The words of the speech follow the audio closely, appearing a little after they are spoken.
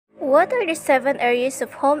What are the 7 areas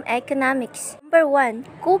of home economics? Number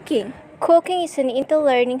 1. Cooking. Cooking is an into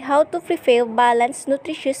learning how to prepare balanced,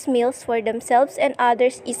 nutritious meals for themselves and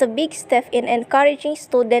others is a big step in encouraging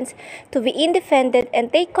students to be independent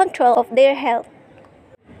and take control of their health.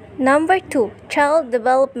 Number 2. Child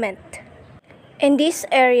development. In this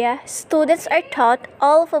area, students are taught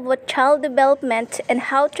all about child development and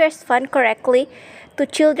how to respond correctly to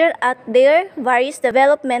children at their various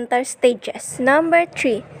developmental stages. Number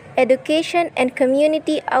 3. Education and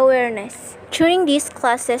community awareness. During these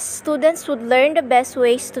classes, students would learn the best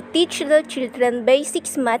ways to teach the children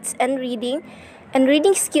basics maths and reading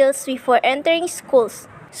skills before entering schools.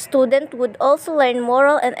 Students would also learn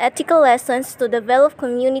moral and ethical lessons to develop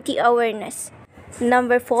community awareness.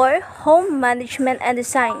 Number 4. Home management and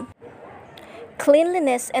design.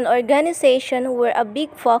 Cleanliness and organization were a big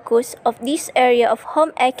focus of this area of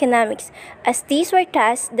home economics, as these were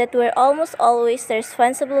tasks that were almost always the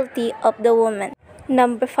responsibility of the woman.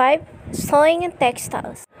 Number 5. Sewing and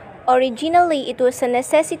textiles. Originally, it was a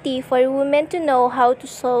necessity for women to know how to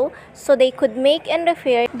sew so they could make and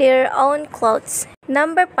repair their own clothes.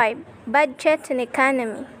 Number 5. Budget and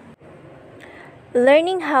economy.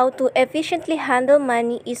 Learning how to efficiently handle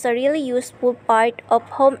money is a really useful part of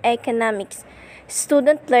home economics.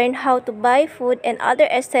 Students learn how to buy food and other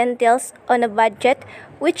essentials on a budget,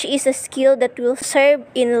 which is a skill that will serve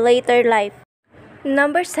in later life.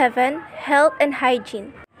 Number 7. Health and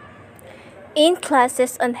hygiene. In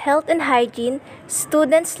classes on health and hygiene,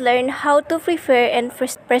 students learn how to prepare and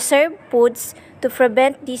preserve foods to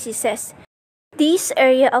prevent diseases. This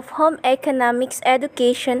area of home economics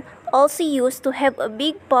education also used to have a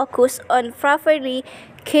big focus on properly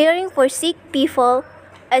caring for sick people,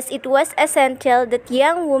 as it was essential that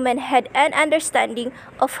young women had an understanding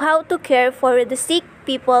of how to care for the sick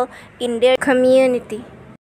people in their community.